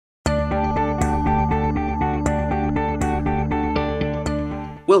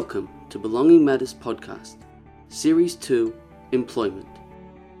Welcome to Belonging Matters Podcast, Series 2, Employment.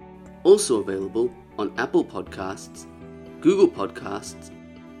 Also available on Apple Podcasts, Google Podcasts,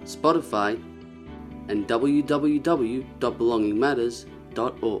 Spotify, and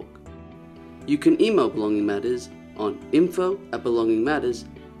www.belongingmatters.org. You can email Belonging Matters on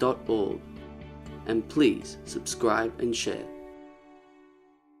info@belongingmatters.org. And please subscribe and share.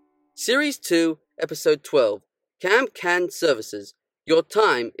 Series 2, Episode 12, CAM-CAN Services. Your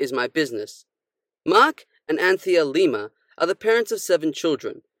time is my business. Mark and Anthea Lima are the parents of 7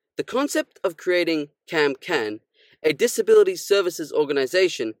 children. The concept of creating CAM-CAN, a disability services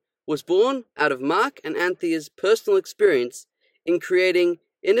organization, was born out of Mark and Anthea's personal experience in creating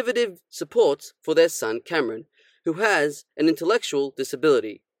innovative supports for their son Cameron, who has an intellectual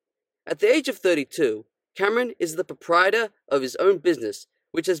disability. At the age of 32, Cameron is the proprietor of his own business,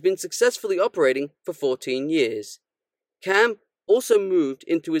 which has been successfully operating for 14 years. Cam also moved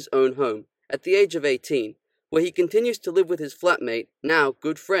into his own home at the age of 18, where he continues to live with his flatmate, now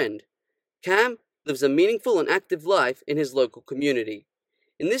good friend. Cam lives a meaningful and active life in his local community.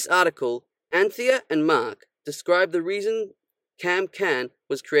 In this article, Anthea and Mark describe the reason CAM-CAN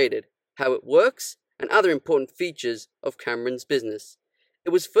was created, how it works, and other important features of Cameron's business. It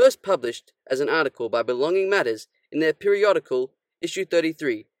was first published as an article by Belonging Matters in their periodical, Issue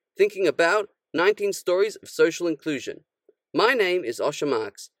 33, Thinking About 19 Stories of Social Inclusion. My name is Osher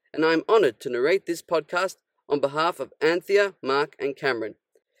Marks, and I am honored to narrate this podcast on behalf of Anthea, Mark, and Cameron.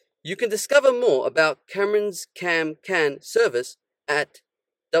 You can discover more about Cameron's CAM-CAN service at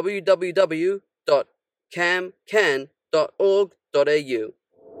www.camcan.org.au.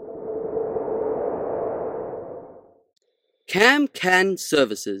 CAM-CAN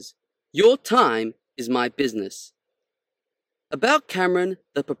Services. Your time is my business. About Cameron,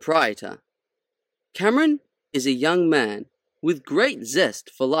 the proprietor. Cameron is a young man with great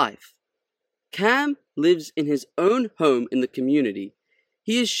zest for life. Cam lives in his own home in the community.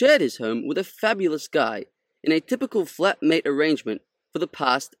 He has shared his home with a fabulous guy in a typical flatmate arrangement for the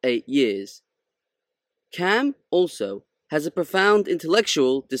past 8 years. Cam also has a profound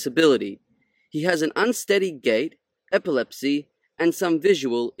intellectual disability. He has an unsteady gait, epilepsy, and some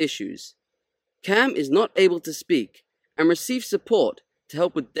visual issues. Cam is not able to speak and receives support to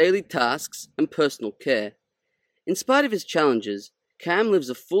help with daily tasks and personal care. In spite of his challenges, Cam lives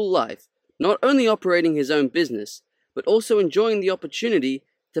a full life, not only operating his own business, but also enjoying the opportunity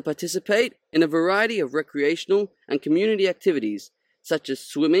to participate in a variety of recreational and community activities, such as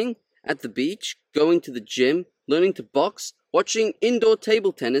swimming, at the beach, going to the gym, learning to box, watching indoor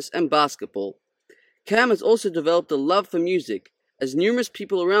table tennis and basketball. Cam has also developed a love for music, as numerous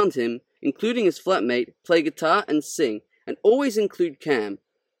people around him, including his flatmate, play guitar and sing, and always include Cam.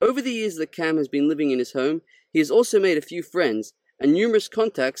 Over the years that Cam has been living in his home, he has also made a few friends and numerous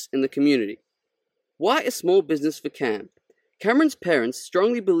contacts in the community. Why a small business for Cam? Cameron's parents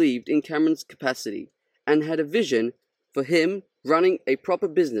strongly believed in Cameron's capacity and had a vision for him running a proper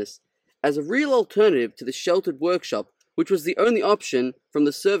business as a real alternative to the sheltered workshop, which was the only option from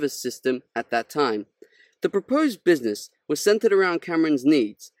the service system at that time. The proposed business was centered around Cameron's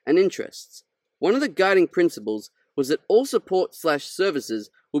needs and interests. One of the guiding principles was that all support/services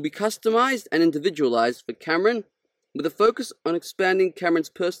will be customized and individualized for Cameron, with a focus on expanding Cameron's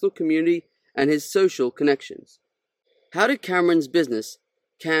personal community and his social connections. How did Cameron's business,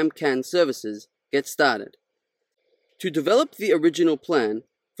 CAM-CAN Services, get started? To develop the original plan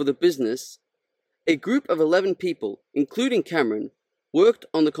for the business, a group of 11 people, including Cameron, worked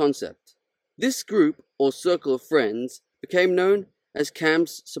on the concept. This group, or circle of friends, became known as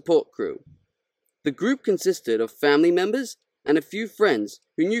Cam's support crew. The group consisted of family members and a few friends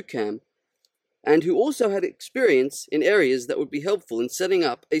who knew Cam and who also had experience in areas that would be helpful in setting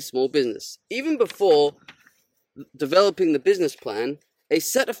up a small business. Even before developing the business plan, a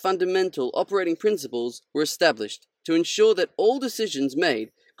set of fundamental operating principles were established to ensure that all decisions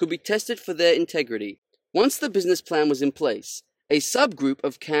made could be tested for their integrity. Once the business plan was in place, a subgroup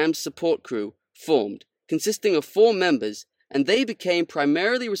of Cam's support crew formed, consisting of 4 members, and they became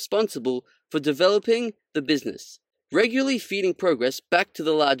primarily responsible for developing the business, regularly feeding progress back to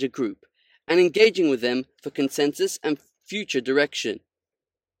the larger group, and engaging with them for consensus and future direction.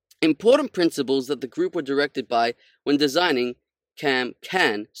 Important principles that the group were directed by when designing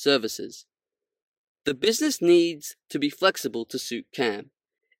CAM-CAN services. The business needs to be flexible to suit Cam.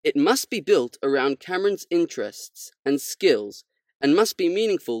 It must be built around Cameron's interests and skills and must be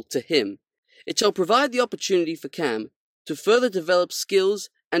meaningful to him. It shall provide the opportunity for Cam to further develop skills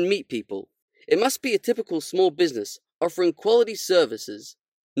and meet people. It must be a typical small business offering quality services,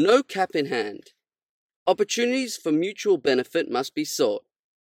 no cap in hand. Opportunities for mutual benefit must be sought.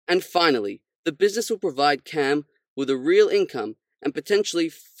 And finally, the business will provide Cam with a real income and potentially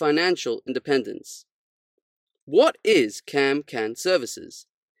financial independence. What is Cam Can Services?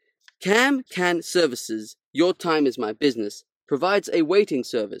 Cam Can Services, Your Time is My Business, provides a waiting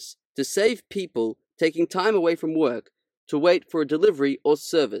service to save people taking time away from work to wait for a delivery or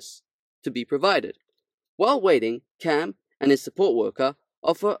service to be provided. While waiting, Cam and his support worker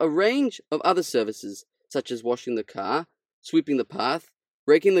offer a range of other services such as washing the car, sweeping the path,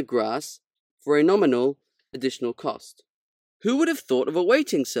 raking the grass for a nominal additional cost. Who would have thought of a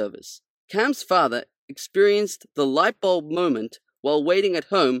waiting service? Cam's father experienced the light bulb moment while waiting at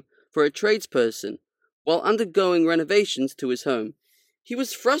home for a tradesperson while undergoing renovations to his home. He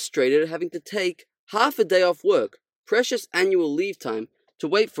was frustrated at having to take half a day off work, precious annual leave time, to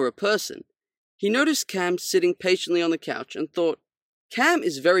wait for a person. He noticed Cam sitting patiently on the couch and thought, Cam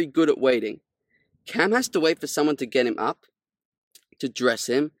is very good at waiting. Cam has to wait for someone to get him up, to dress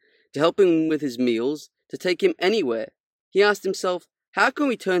him, to help him with his meals, to take him anywhere. He asked himself, how can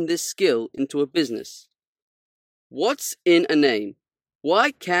we turn this skill into a business? What's in a name?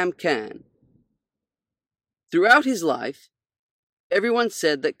 Why Cam Can? Throughout his life, everyone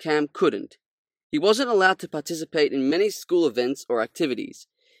said that Cam couldn't. He wasn't allowed to participate in many school events or activities.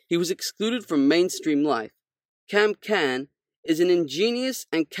 He was excluded from mainstream life. Cam Can is an ingenious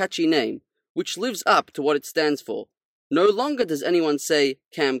and catchy name, which lives up to what it stands for. No longer does anyone say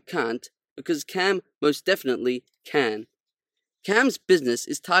Cam can't, because Cam most definitely can. Cam's business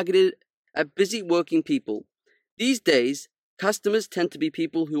is targeted at busy working people. These days, customers tend to be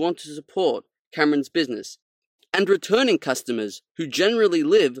people who want to support Cameron's business, and returning customers who generally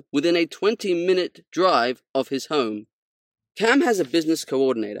live within a 20-minute drive of his home. Cam has a business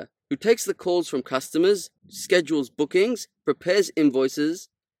coordinator who takes the calls from customers, schedules bookings, prepares invoices,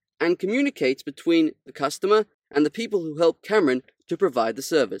 and communicates between the customer and the people who help Cameron to provide the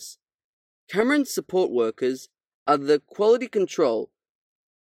service. Cameron's support workers are the quality control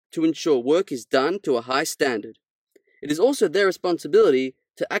to ensure work is done to a high standard. It is also their responsibility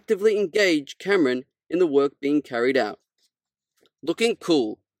to actively engage Cameron in the work being carried out. Looking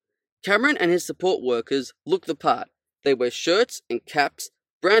cool. Cameron and his support workers look the part. They wear shirts and caps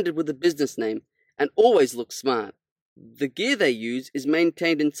branded with the business name and always look smart. The gear they use is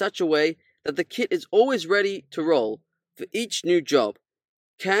maintained in such a way that the kit is always ready to roll for each new job.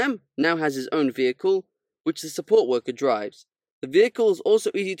 Cam now has his own vehicle, which the support worker drives. The vehicle is also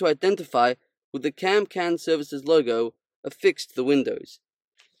easy to identify with the Cam Can Services logo affixed to the windows.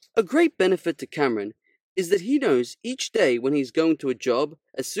 A great benefit to Cameron is that he knows each day when he's going to a job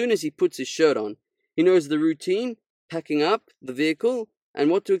as soon as he puts his shirt on. He knows the routine, packing up the vehicle, and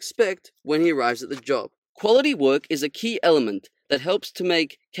what to expect when he arrives at the job. Quality work is a key element that helps to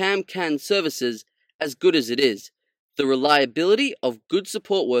make Cam Can Services as good as it is. The reliability of good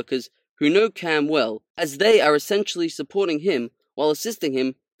support workers who know Cam well, as they are essentially supporting him while assisting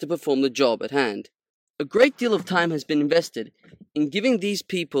him to perform the job at hand. A great deal of time has been invested in giving these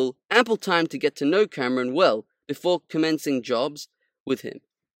people ample time to get to know Cameron well before commencing jobs with him.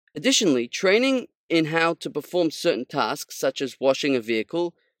 Additionally, training in how to perform certain tasks, such as washing a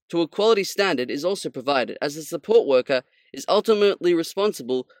vehicle, to a quality standard is also provided, as the support worker is ultimately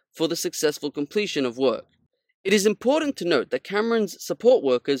responsible for the successful completion of work. It is important to note that Cameron's support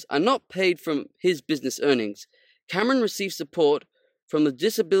workers are not paid from his business earnings. Cameron receives support from the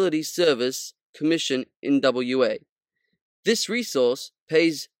Disability Service Commission in WA. This resource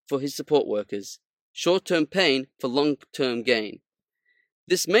pays for his support workers, short-term pain for long-term gain.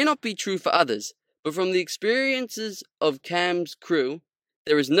 This may not be true for others, but from the experiences of Cam's crew,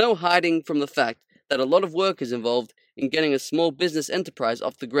 there is no hiding from the fact that a lot of work is involved in getting a small business enterprise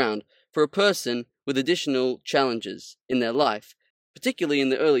off the ground for a person with additional challenges in their life, particularly in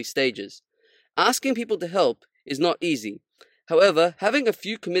the early stages. Asking people to help is not easy. However, having a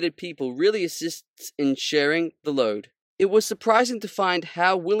few committed people really assists in sharing the load. It was surprising to find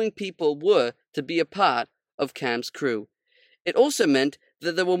how willing people were to be a part of Cam's crew. It also meant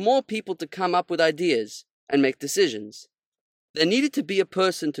that there were more people to come up with ideas and make decisions. There needed to be a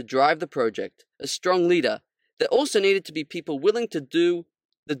person to drive the project, a strong leader. There also needed to be people willing to do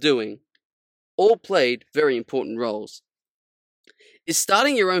the doing. All played very important roles. Is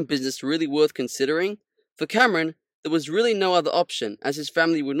starting your own business really worth considering? For Cameron, there was really no other option, as his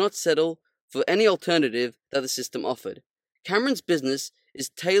family would not settle for any alternative that the system offered. Cameron's business is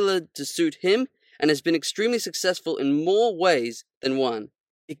tailored to suit him and has been extremely successful in more ways than one.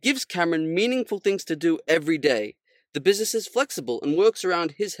 It gives Cameron meaningful things to do every day. The business is flexible and works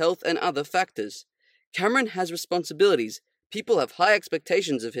around his health and other factors. Cameron has responsibilities. People have high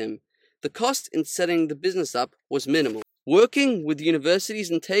expectations of him. The cost in setting the business up was minimal. working with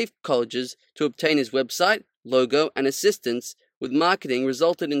universities and TAFE colleges to obtain his website, logo, and assistance with marketing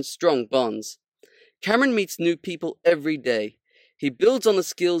resulted in strong bonds. Cameron meets new people every day. He builds on the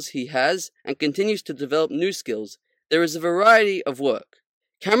skills he has and continues to develop new skills. There is a variety of work.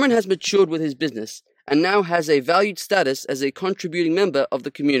 Cameron has matured with his business and now has a valued status as a contributing member of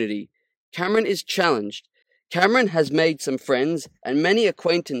the community. Cameron is challenged. Cameron has made some friends and many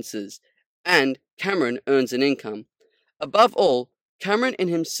acquaintances, and Cameron earns an income. Above all, Cameron in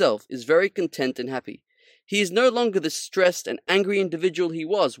himself is very content and happy. He is no longer the stressed and angry individual he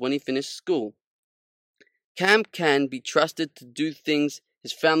was when he finished school. Cam can be trusted to do things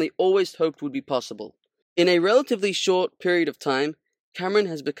his family always hoped would be possible. In a relatively short period of time, Cameron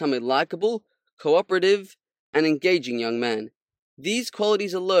has become a likable, cooperative, and engaging young man. These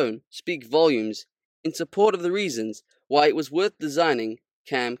qualities alone speak volumes in support of the reasons why it was worth designing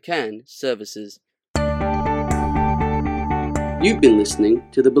Cam Can services. You've been listening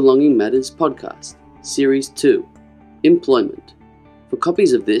to the Belonging Matters podcast, Series 2, Employment. For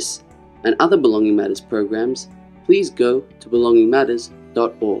copies of this and other Belonging Matters programs, please go to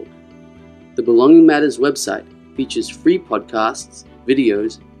belongingmatters.org. The Belonging Matters website features free podcasts,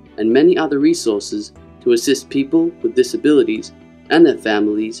 videos, and many other resources to assist people with disabilities and their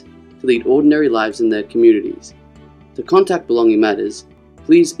families to lead ordinary lives in their communities. To contact Belonging Matters,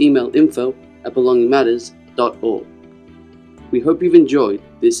 please email info@belongingmatters.org. We hope you've enjoyed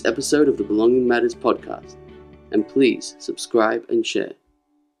this episode of the Belonging Matters podcast, and please subscribe and share.